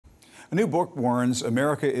A new book warns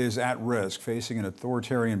America is at risk, facing an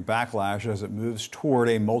authoritarian backlash as it moves toward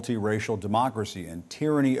a multiracial democracy and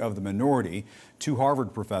tyranny of the minority. Two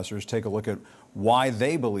Harvard professors take a look at why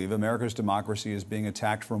they believe America's democracy is being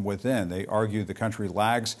attacked from within. They argue the country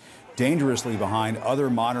lags dangerously behind other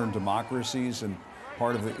modern democracies, and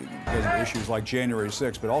part of it because of issues like January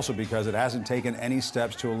 6th, but also because it hasn't taken any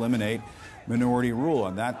steps to eliminate minority rule.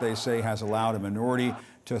 And that, they say, has allowed a minority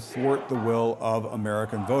to thwart the will of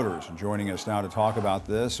American voters. And joining us now to talk about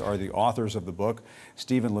this are the authors of the book,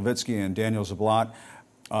 Stephen Levitsky and Daniel Ziblatt.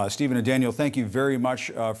 Stephen and Daniel, thank you very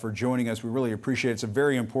much for joining us. We really appreciate it. It's a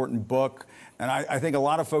very important book. And I think a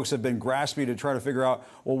lot of folks have been grasping to try to figure out,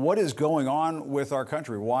 well, what is going on with our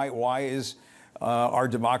country? Why is our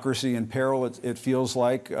democracy in peril, it feels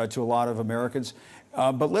like, to a lot of Americans?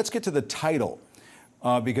 But let's get to the title.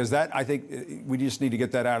 Because that, I think, we just need to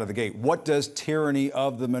get that out of the gate. What does tyranny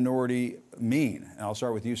of the minority mean? And I'll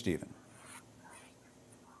start with you, Stephen.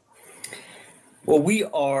 Well, we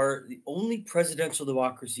are the only presidential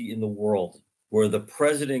democracy in the world where the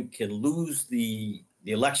president can lose the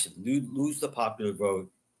election, lose the popular vote,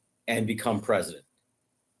 and become president.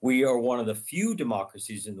 We are one of the few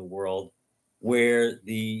democracies in the world where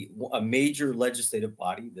a major legislative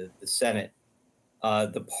body, the Senate,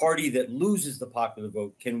 the party that loses the popular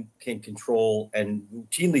vote can control, and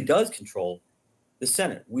routinely does control, the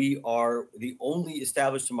Senate. We are the only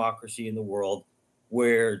established democracy in the world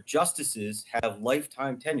where justices have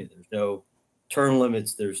lifetime tenure. There's no term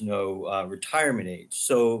limits. There's no retirement age.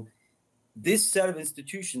 So this set of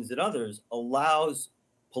institutions and others allows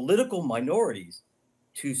political minorities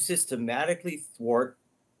to systematically thwart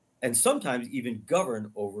and sometimes even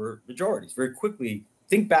govern over majorities. Very quickly,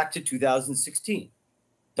 think back to 2016.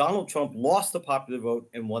 Donald Trump lost the popular vote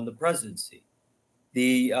and won the presidency.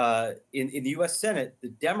 In the U.S. Senate, the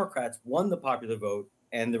Democrats won the popular vote,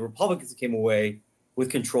 and the Republicans came away with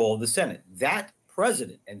control of the Senate. That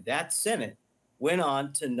president and that Senate went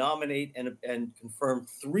on to nominate and confirm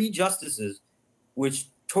 3 justices, which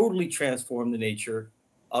totally transformed the nature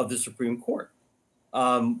of the Supreme Court.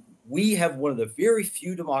 We have one of the very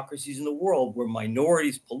few democracies in the world where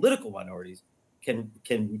minorities, political minorities, can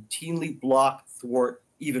routinely block, thwart,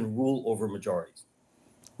 even rule over majorities.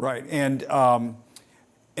 Right. And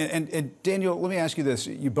Daniel, let me ask you this.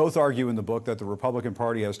 You both argue in the book that the Republican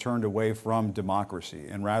Party has turned away from democracy,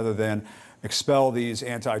 and rather than expel these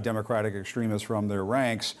anti-democratic extremists from their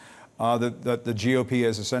ranks, that the GOP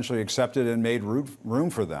has essentially accepted and made room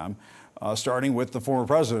for them, starting with the former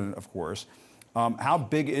president, of course. How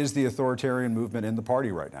big is the authoritarian movement in the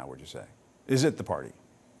party right now, would you say? Is it the party?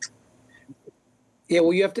 Yeah,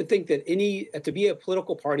 well, you have to think that to be a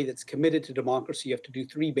political party that's committed to democracy, you have to do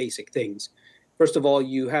 3 basic things. First of all,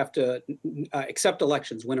 you have to accept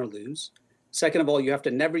elections, win or lose. Second of all, you have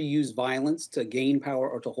to never use violence to gain power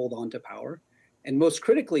or to hold on to power. And most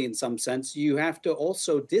critically, in some sense, you have to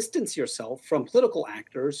also distance yourself from political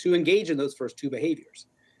actors who engage in those first 2 behaviors.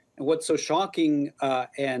 And what's so shocking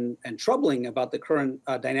and troubling about the current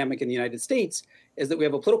dynamic in the United States is that we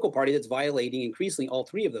have a political party that's violating increasingly all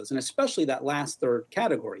 3 of those, and especially that last third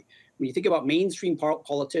category. When you think about mainstream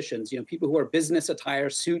politicians, people who are business attire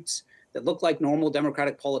suits that look like normal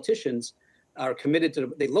Democratic politicians are committed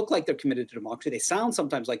to, they look like they're committed to democracy. They sound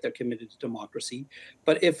sometimes like they're committed to democracy.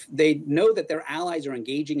 But if they know that their allies are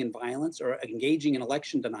engaging in violence or engaging in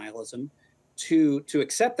election denialism, to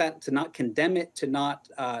accept that, to not condemn it, to not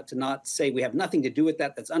say we have nothing to do with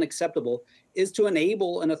that, that's unacceptable, is to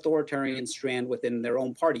enable an authoritarian strand within their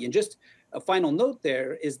own party. And just a final note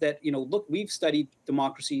there is that, look, we've studied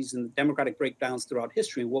democracies and democratic breakdowns throughout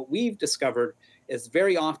history. And what we've discovered is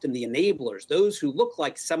very often the enablers, those who look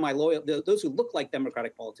like semi-loyal, those who look like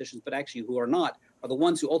democratic politicians, but actually who are not, are the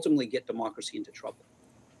ones who ultimately get democracy into trouble.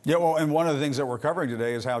 Yeah, well, and one of the things that we're covering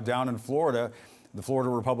today is how down in Florida, the Florida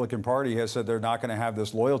Republican Party has said they're not going to have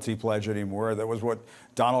this loyalty pledge anymore. That was what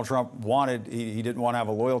Donald Trump wanted. He didn't want to have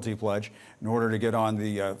a loyalty pledge in order to get on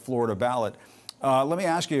the Florida ballot. Let me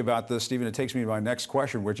ask you about this, Stephen. It takes me to my next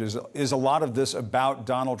question, which is a lot of this about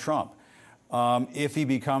Donald Trump? If he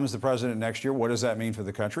becomes the president next year, what does that mean for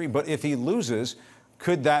the country? But if he loses,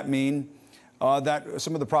 could that mean that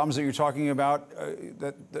some of the problems that you're talking about,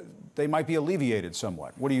 that they might be alleviated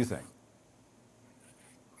somewhat? What do you think?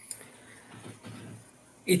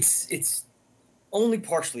 It's only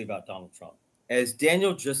partially about Donald Trump. As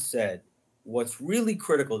Daniel just said, what's really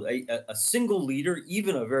critical, a single leader,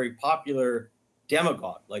 even a very popular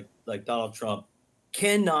demagogue like Donald Trump,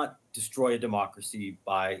 cannot destroy a democracy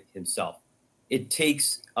by himself. It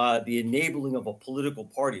takes the enabling of a political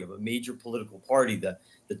party, of a major political party, the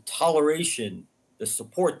toleration, the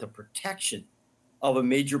support, the protection of a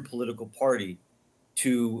major political party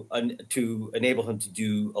to enable him to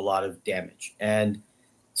do a lot of damage. And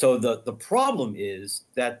so the problem is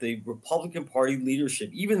that the Republican Party leadership,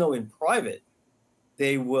 even though in private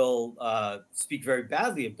they will speak very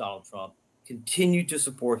badly of Donald Trump, continue to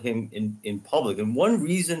support him in public. And one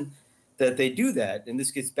reason that they do that, and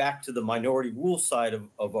this gets back to the minority rule side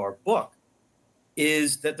of our book,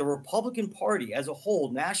 is that the Republican Party as a whole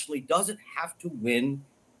nationally doesn't have to win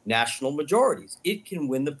national majorities. It can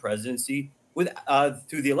win the presidency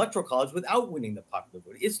through the Electoral College without winning the popular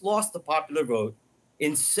vote. It's lost the popular vote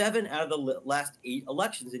in 7 out of the last 8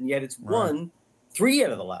 elections, and yet it's won 3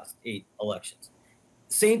 out of the last 8 elections.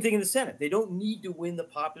 Same thing in the Senate. They don't need to win the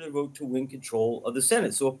popular vote to win control of the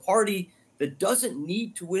Senate. So a party that doesn't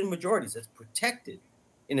need to win majorities, that's protected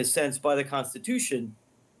in a sense by the Constitution,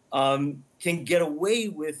 can get away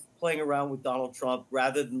with playing around with Donald Trump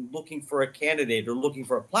rather than looking for a candidate or looking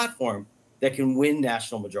for a platform that can win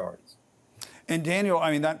national majorities. And Daniel,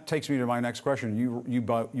 I mean, that takes me to my next question. You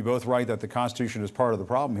both write that the Constitution is part of the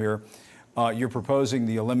problem here. You're proposing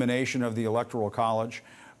the elimination of the Electoral College,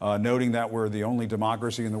 noting that we're the only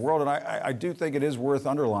democracy in the world. And I do think it is worth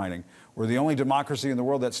underlining. We're the only democracy in the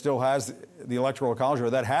world that still has the Electoral College, or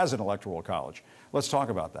that has an Electoral College. Let's talk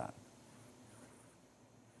about that.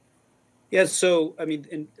 Yes, so, I mean,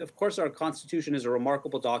 and of course, our Constitution is a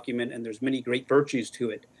remarkable document, and there's many great virtues to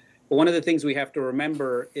it. But one of the things we have to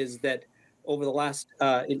remember is that over the last,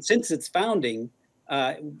 since its founding,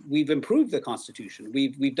 we've improved the Constitution.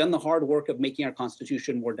 We've done the hard work of making our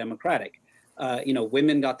Constitution more democratic.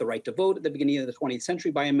 Women got the right to vote at the beginning of the 20th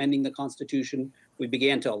century by amending the Constitution. We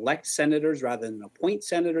began to elect senators rather than appoint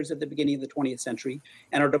senators at the beginning of the 20th century.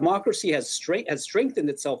 And our democracy has strengthened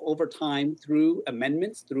itself over time through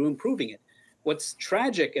amendments, through improving it. What's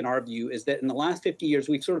tragic in our view is that in the last 50 years,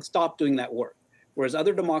 we've sort of stopped doing that work. Whereas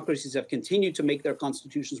other democracies have continued to make their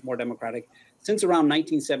constitutions more democratic. Since around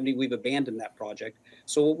 1970, we've abandoned that project.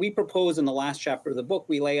 So what we propose in the last chapter of the book,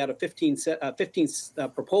 we lay out 15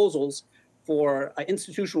 proposals for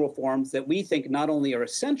institutional reforms that we think not only are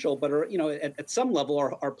essential, but are, at some level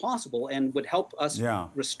are possible and would help us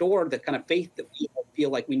restore the kind of faith that we feel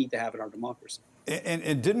like we need to have in our democracy.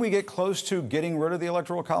 And didn't we get close to getting rid of the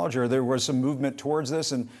Electoral College, or there was some movement towards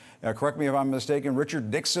this? And correct me if I'm mistaken,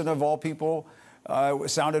 Richard Nixon, of all people,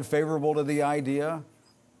 sounded favorable to the idea.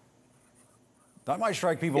 That might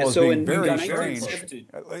strike people as being very strange.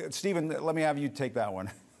 Stephen, let me have you take that one.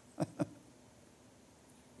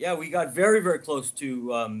 Yeah, we got very, very close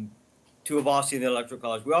to abolishing the Electoral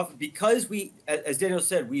College. Because as Daniel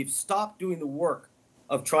said, we've stopped doing the work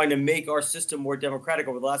of trying to make our system more democratic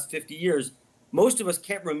over the last 50 years. Most of us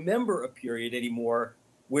can't remember a period anymore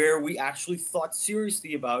where we actually thought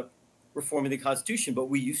seriously about reforming the Constitution, but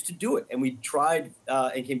we used to do it, and we tried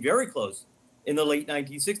and came very close in the late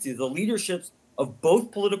 1960s. The leaderships of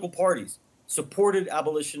both political parties supported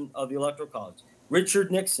abolition of the Electoral College.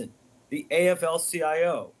 Richard Nixon, the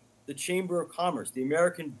AFL-CIO, the Chamber of Commerce, the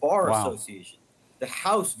American Bar Association, the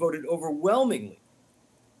House voted overwhelmingly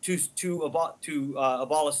to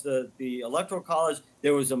abolish the Electoral College.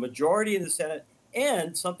 There was a majority in the Senate,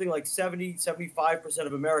 and something like 75%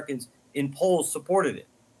 of Americans in polls supported it.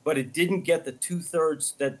 But it didn't get the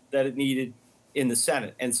 2/3 that it needed in the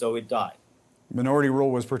Senate, and so it died. Minority rule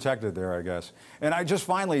was protected there, I guess. And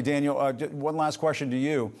finally, Daniel, one last question to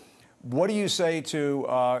you. What do you say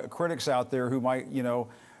to critics out there who might,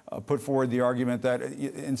 put forward the argument that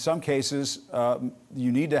in some cases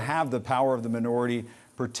you need to have the power of the minority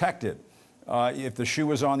protected if the shoe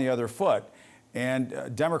was on the other foot,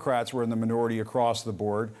 and Democrats were in the minority across the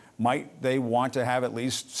board? Might they want to have at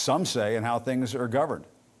least some say in how things are governed?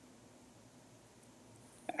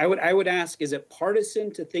 I would ask, is it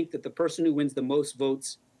partisan to think that the person who wins the most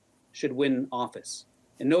votes should win office?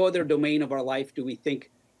 In no other domain of our life do we think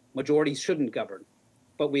majorities shouldn't govern.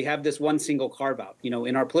 But we have this one single carve-out,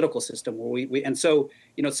 in our political system where and so,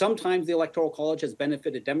 sometimes the Electoral College has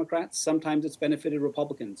benefited Democrats, sometimes it's benefited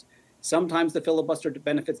Republicans. Sometimes the filibuster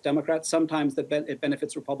benefits Democrats, sometimes it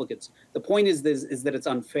benefits Republicans. The point is that it's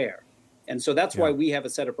unfair. And so that's why we have a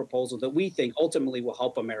set of proposals that we think ultimately will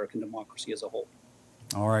help American democracy as a whole.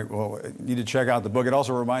 All right, well, you need to check out the book. It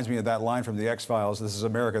also reminds me of that line from the X-Files, "This is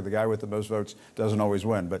America, the guy with the most votes doesn't always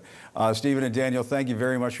win." But Stephen and Daniel, thank you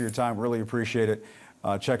very much for your time. Really appreciate it.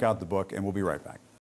 Check out the book, and we'll be right back.